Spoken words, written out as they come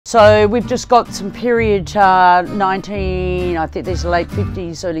So we've just got some period 19, I think these are late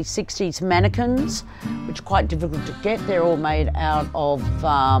 50s, early 60s mannequins, which are quite difficult to get. They're all made out of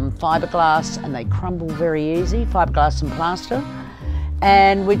fiberglass and they crumble very easy, fiberglass and plaster.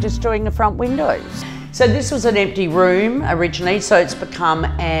 And we're just doing the front windows. So this was an empty room originally, so it's become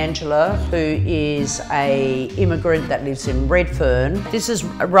Angela, who is a immigrant that lives in Redfern. This is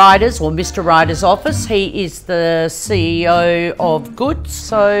Ryder's, or Mr. Ryder's office. He is the CEO of Goods.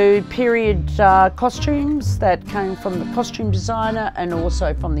 So period costumes that came from the costume designer and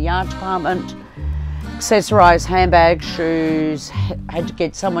also from the art department. Accessorised handbags, shoes, had to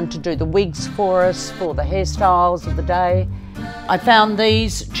get someone to do the wigs for us for the hairstyles of the day. I found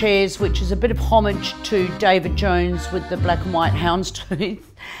these chairs, which is a bit of homage to David Jones with the black and white houndstooth,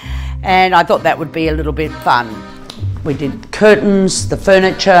 and I thought that would be a little bit fun. We did curtains, the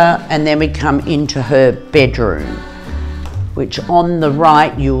furniture, and then we come into her bedroom, which on the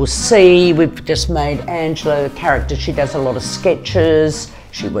right you'll see we've just made Angela a character. She does a lot of sketches,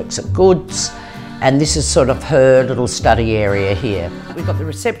 she works at Goods, and this is sort of her little study area here. We've got the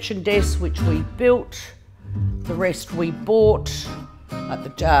reception desk, which we built. The rest we bought.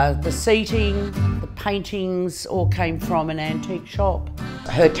 The seating, the paintings all came from an antique shop.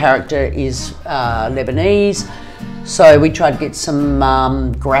 Her character is Lebanese, so we tried to get some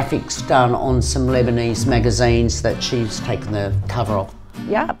graphics done on some Lebanese magazines that she's taken the cover off.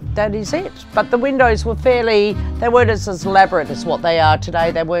 Yeah, that is it. But the windows were they weren't as elaborate as what they are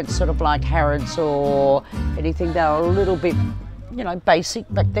today. They weren't sort of like Harrods or anything. They were a little bit, you know,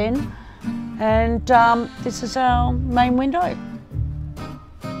 basic back then. And this is our main window.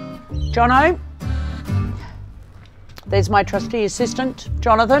 Jono, there's my trustee assistant,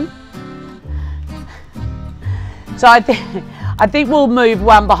 Jonathan. So I think we'll move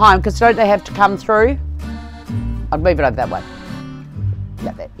one behind, because don't they have to come through? I'll move it over that way.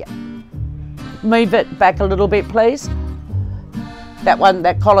 Yeah, there, yeah. Move it back a little bit, please. That one,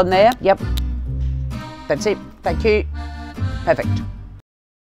 that column there, yep. That's it, thank you. Perfect.